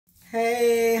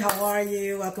are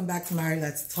you? Welcome back to Married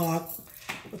Let's Talk.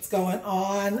 What's going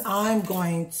on? I'm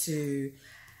going to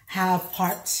have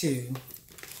part 2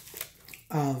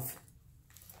 of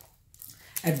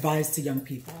advice to young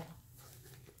people,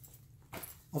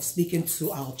 of speaking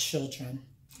to our children,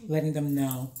 letting them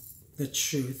know the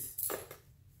truth.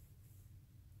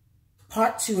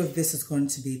 Part 2 of this is going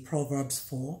to be Proverbs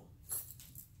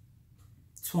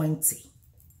 4:20.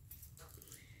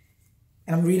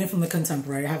 And I'm reading from the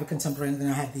Contemporary. I have a Contemporary and then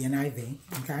I have the NIV,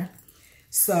 okay?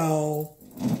 So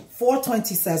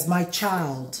 4:20 says, "My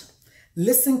child,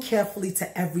 listen carefully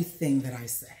to everything that I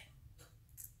say.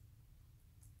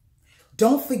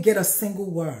 Don't forget a single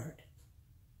word,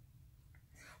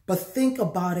 but think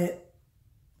about it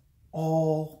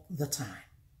all the time.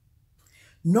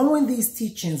 Knowing these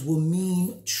teachings will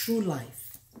mean true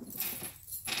life.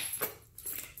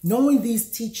 Knowing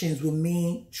these teachings will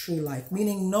mean true life,"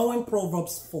 meaning knowing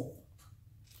Proverbs 4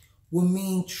 will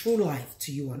mean true life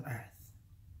to you on earth.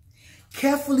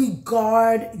 "Carefully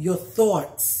guard your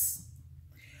thoughts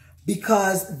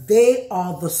because they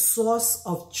are the source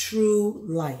of true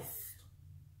life.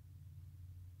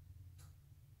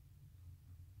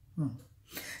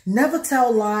 Never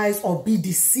tell lies or be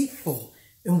deceitful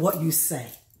in what you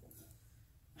say."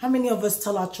 How many of us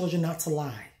tell our children not to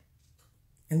lie?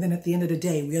 And then at the end of the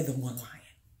day, we are the one lying.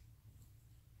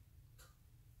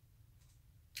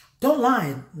 Don't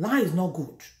lie. Lie is no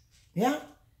good. Yeah?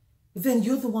 But then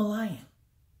you're the one lying.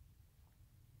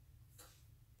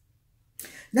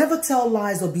 Never tell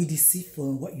lies or be deceitful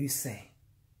in what you say.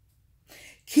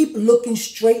 Keep looking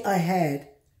straight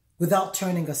ahead without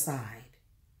turning aside.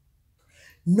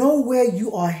 Know where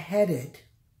you are headed,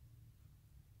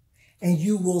 and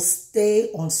you will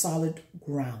stay on solid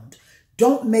ground.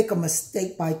 Don't make a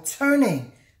mistake by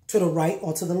turning to the right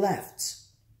or to the left.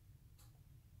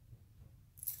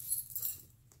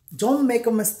 Don't make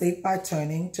a mistake by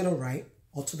turning to the right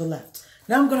or to the left.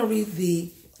 Now I'm going to read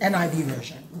the NIV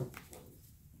version.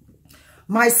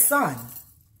 "My son,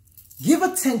 give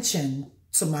attention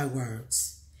to my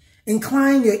words.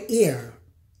 Incline your ear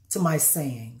to my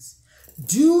sayings.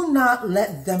 Do not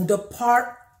let them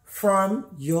depart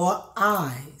from your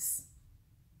eyes.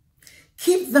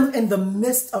 Keep them in the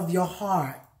midst of your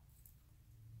heart,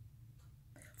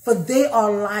 for they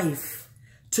are life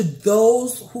to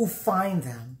those who find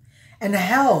them, and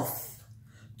health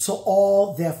to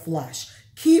all their flesh.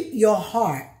 Keep your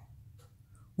heart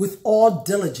with all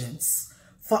diligence,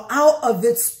 for out of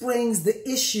it springs the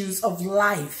issues of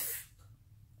life."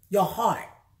 Your heart.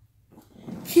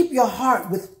 Keep your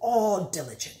heart with all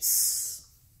diligence,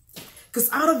 because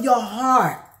out of your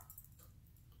heart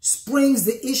springs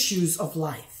the issues of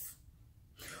life.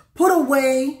 "Put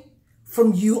away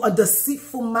from you a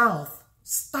deceitful mouth."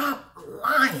 Stop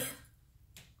lying.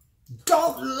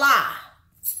 Don't lie.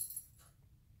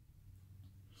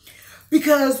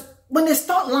 Because when they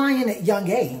start lying at young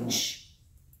age,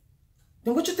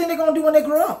 then what you think they're going to do when they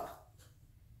grow up?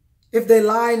 If they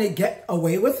lie and they get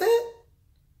away with it,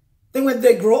 then when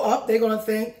they grow up, they're going to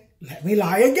think, "Let me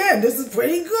lie again. This is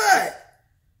pretty good.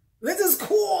 This is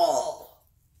cool."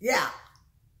 Yeah.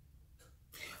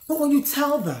 But when you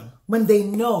tell them, when they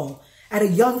know at a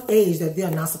young age that they are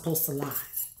not supposed to lie.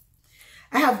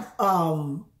 I have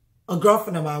a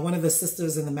girlfriend of mine, one of the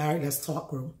sisters in the Married Let's Talk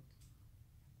group.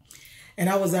 And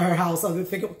I was at her house, I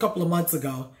think a couple of months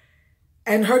ago.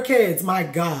 And her kids, my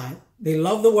God, they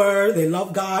love the word, they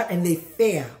love God, and they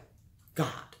fear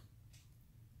God.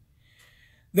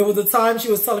 There was a time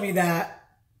she was telling me that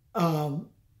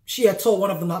she had told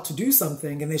one of them not to do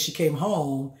something, and then she came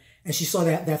home and she saw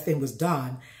that that thing was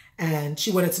done, and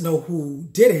she wanted to know who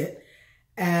did it,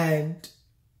 and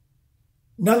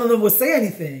none of them would say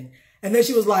anything. And then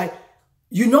she was like,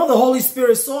 "You know the Holy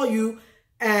Spirit saw you,"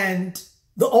 and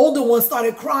the older one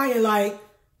started crying like,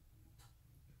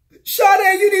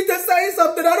 "Sade, you need to say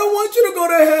something. I don't want you to go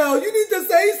to hell. You need to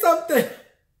say something."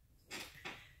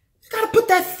 You got to put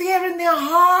that fear in their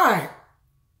heart.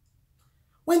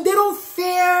 When they don't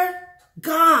fear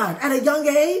God at a young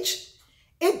age,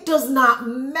 it does not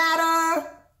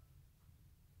matter.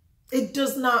 It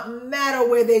does not matter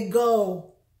where they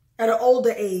go at an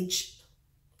older age.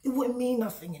 It wouldn't mean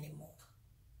nothing anymore.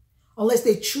 Unless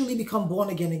they truly become born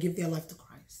again and give their life to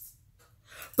Christ.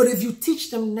 But if you teach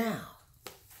them now,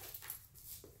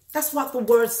 that's what the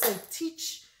words say.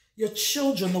 Teach your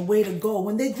children the way to go.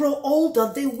 When they grow older,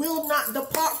 they will not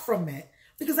depart from it.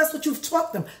 Because that's what you've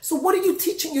taught them. So what are you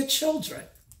teaching your children?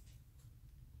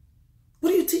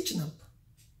 What are you teaching them?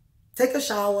 Take a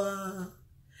shower.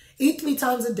 Eat 3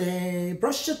 times a day.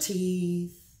 Brush your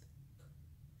teeth.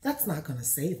 That's not going to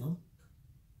save them.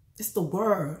 It's the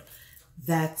word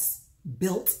that's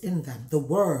built in them, the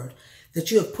word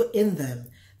that you have put in them,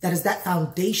 that is that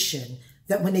foundation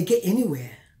that when they get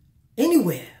anywhere,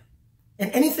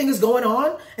 and anything is going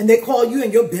on and they call you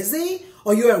and you're busy,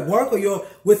 or you're at work, or you're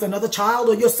with another child,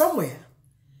 or you're somewhere,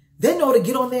 they know to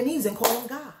get on their knees and call on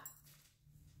God.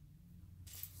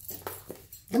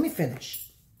 Let me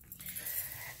finish.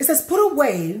 It says, put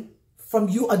away from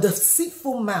you a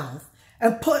deceitful mouth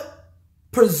and put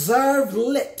preserved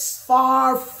lips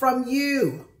far from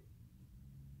you.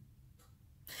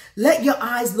 Let your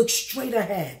eyes look straight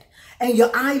ahead and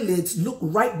your eyelids look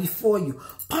right before you.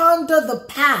 Ponder the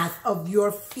path of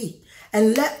your feet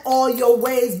and let all your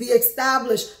ways be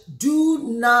established. Do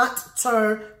not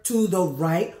turn to the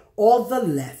right or the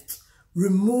left.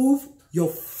 Remove your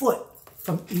foot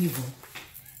from evil.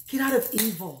 Get out of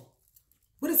evil.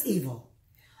 What is evil?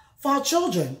 For our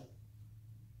children,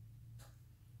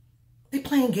 they're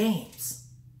playing games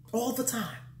all the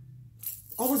time.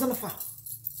 Always on the phone.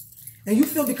 And you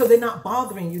feel because they're not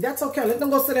bothering you, that's okay. Let them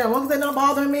go sit down. As long as they're not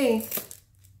bothering me.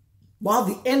 While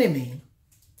the enemy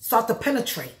start to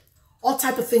penetrate all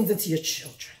type of things into your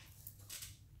children.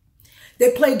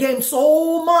 They play games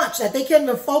so much that they can't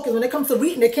even focus. When it comes to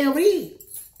reading, they can't read.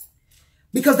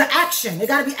 Because the action, it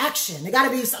got to be action. It got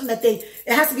to be something that it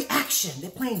has to be action.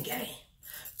 They're playing game.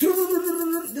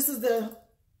 This is the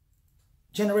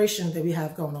generation that we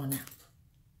have going on now.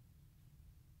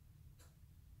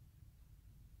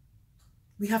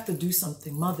 We have to do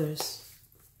something, mothers.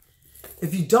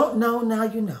 If you don't know, now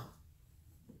you know.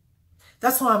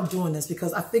 That's why I'm doing this,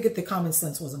 because I figured the common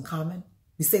sense wasn't common.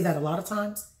 We say that a lot of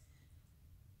times.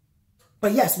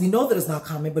 But yes, we know that it's not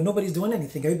common, but nobody's doing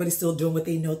anything. Everybody's still doing what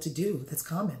they know to do. That's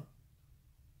common.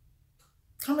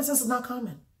 Common sense is not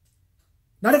common.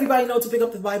 Not everybody knows to pick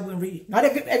up the Bible and read. Not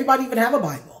everybody even have a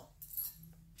Bible.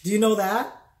 Do you know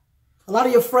that? A lot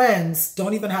of your friends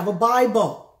don't even have a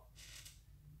Bible.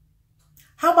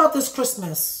 How about this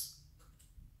Christmas?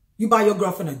 You buy your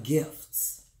girlfriend a gift.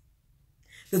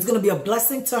 There's going to be a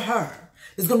blessing to her.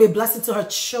 There's going to be a blessing to her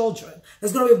children.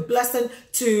 There's going to be a blessing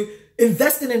to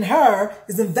investing in her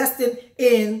is investing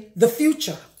in the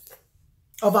future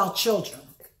of our children.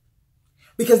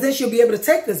 Because then she'll be able to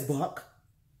take this book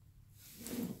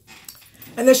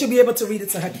and then she'll be able to read it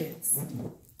to her kids.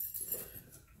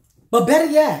 But better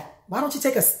yet, why don't you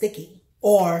take a sticky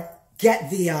or get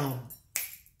the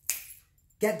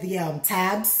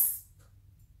tabs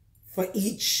for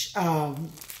each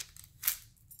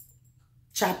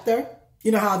chapter.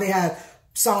 You know how they have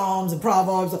Psalms and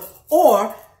Proverbs,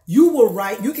 or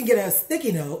you can get a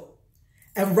sticky note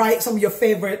and write some of your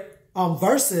favorite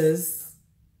verses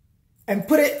and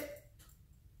put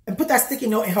that sticky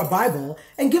note in her Bible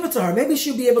and give it to her. Maybe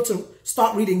she'll be able to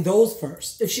start reading those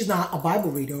first if she's not a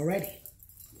Bible reader already.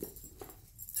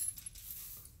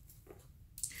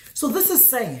 So this is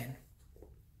saying,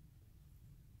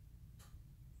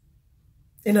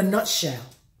 in a nutshell,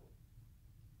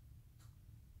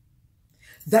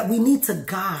 that we need to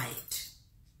guide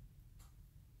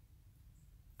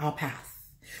our path.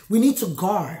 We need to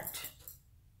guard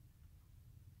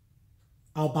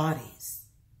our bodies.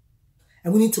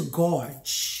 And we need to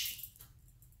gauge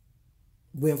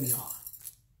where we are.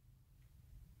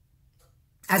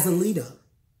 As a leader,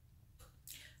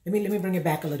 let me bring it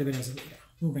back a little bit as a leader.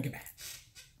 Let me bring it back.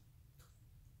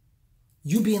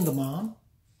 You being the mom,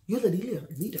 you're the leader.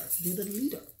 You're the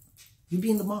leader. You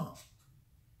being the mom.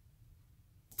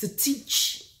 To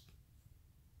teach.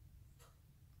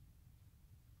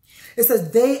 It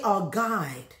says they are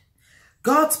guide.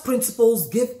 God's principles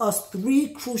give us 3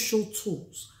 crucial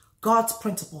tools. God's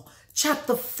principle.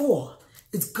 Chapter 4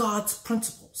 is God's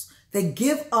principles. They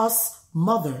give us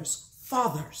mothers,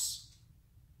 fathers,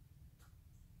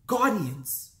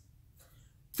 guardians.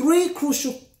 3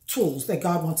 crucial tools that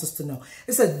God wants us to know.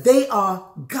 It says they are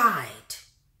guide.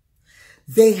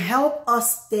 They help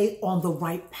us stay on the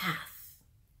right path.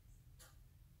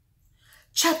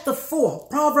 Chapter 4,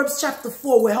 Proverbs chapter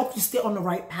 4 will help you stay on the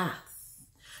right path.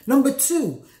 Number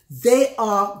 2, they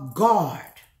are guard.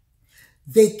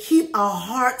 They keep our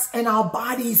hearts and our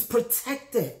bodies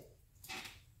protected.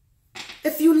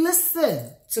 If you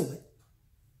listen to it.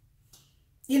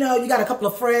 You know, you got a couple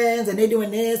of friends and they're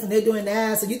doing this and they're doing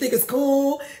that. So you think it's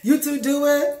cool. You two do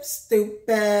it.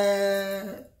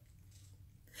 Stupid.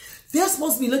 They're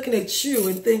supposed to be looking at you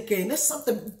and thinking, there's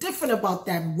something different about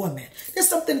that woman. There's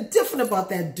something different about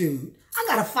that dude. I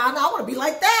got to find out. I want to be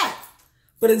like that.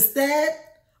 But instead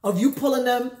of you pulling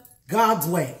them God's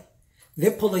way,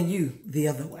 they're pulling you the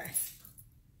other way.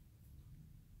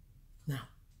 Now,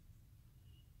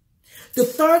 the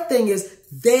third thing is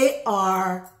they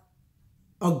are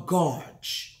a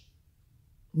gauge,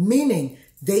 meaning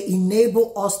They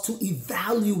enable us to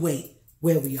evaluate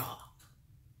where we are.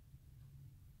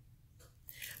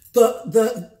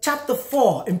 The chapter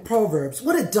 4 in Proverbs,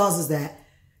 what it does is that,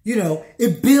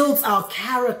 it builds our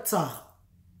character.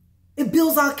 It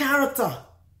builds our character.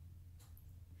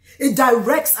 It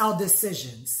directs our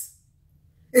decisions.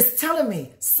 It's telling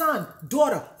me, son,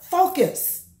 daughter,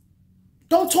 focus.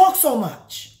 Don't talk so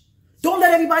much. Don't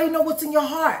let everybody know what's in your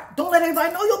heart. Don't let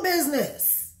everybody know your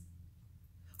business.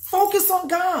 Focus on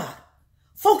God.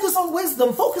 Focus on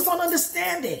wisdom. Focus on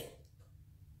understanding.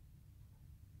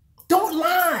 Don't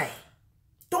lie.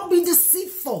 Don't be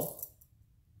deceitful.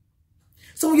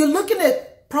 So when you're looking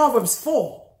at Proverbs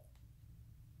 4,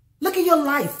 look at your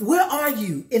life. Where are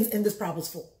you in this Proverbs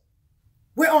 4?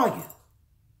 Where are you?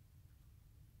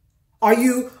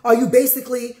 Are you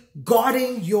basically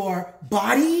guarding your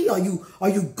body? Are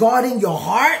you guarding your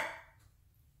heart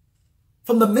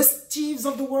from the mischiefs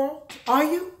of the world? Are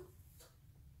you?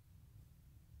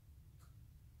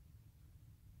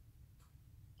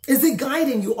 Is it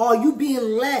guiding you? Are you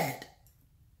being led?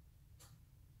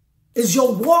 Is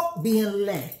your walk being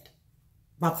led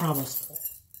by Proverbs 4?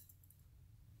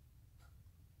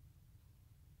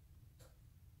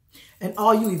 And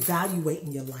are you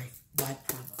evaluating your life by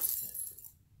Proverbs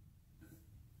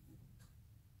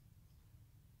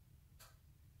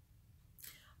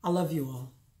 4? I love you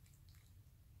all.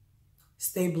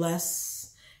 Stay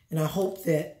blessed. And I hope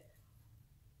that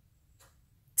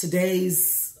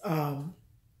today's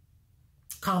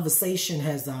conversation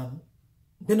has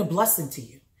been a blessing to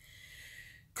you.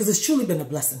 Because it's truly been a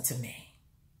blessing to me.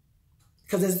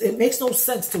 Because it makes no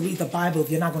sense to read the Bible if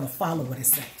you're not going to follow what it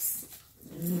says.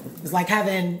 It's like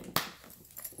having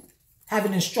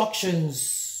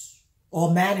instructions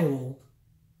or manual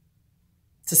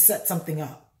to set something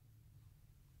up.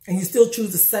 And you still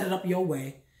choose to set it up your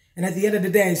way. And at the end of the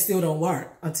day, it still don't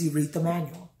work until you read the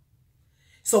manual.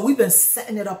 So we've been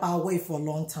setting it up our way for a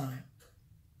long time.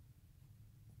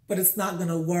 But it's not going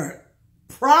to work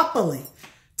properly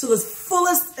to its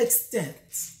fullest extent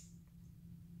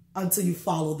until you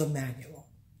follow the manual,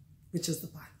 which is the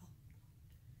Bible.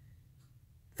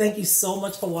 Thank you so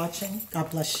much for watching. God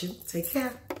bless you. Take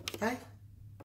care. Bye.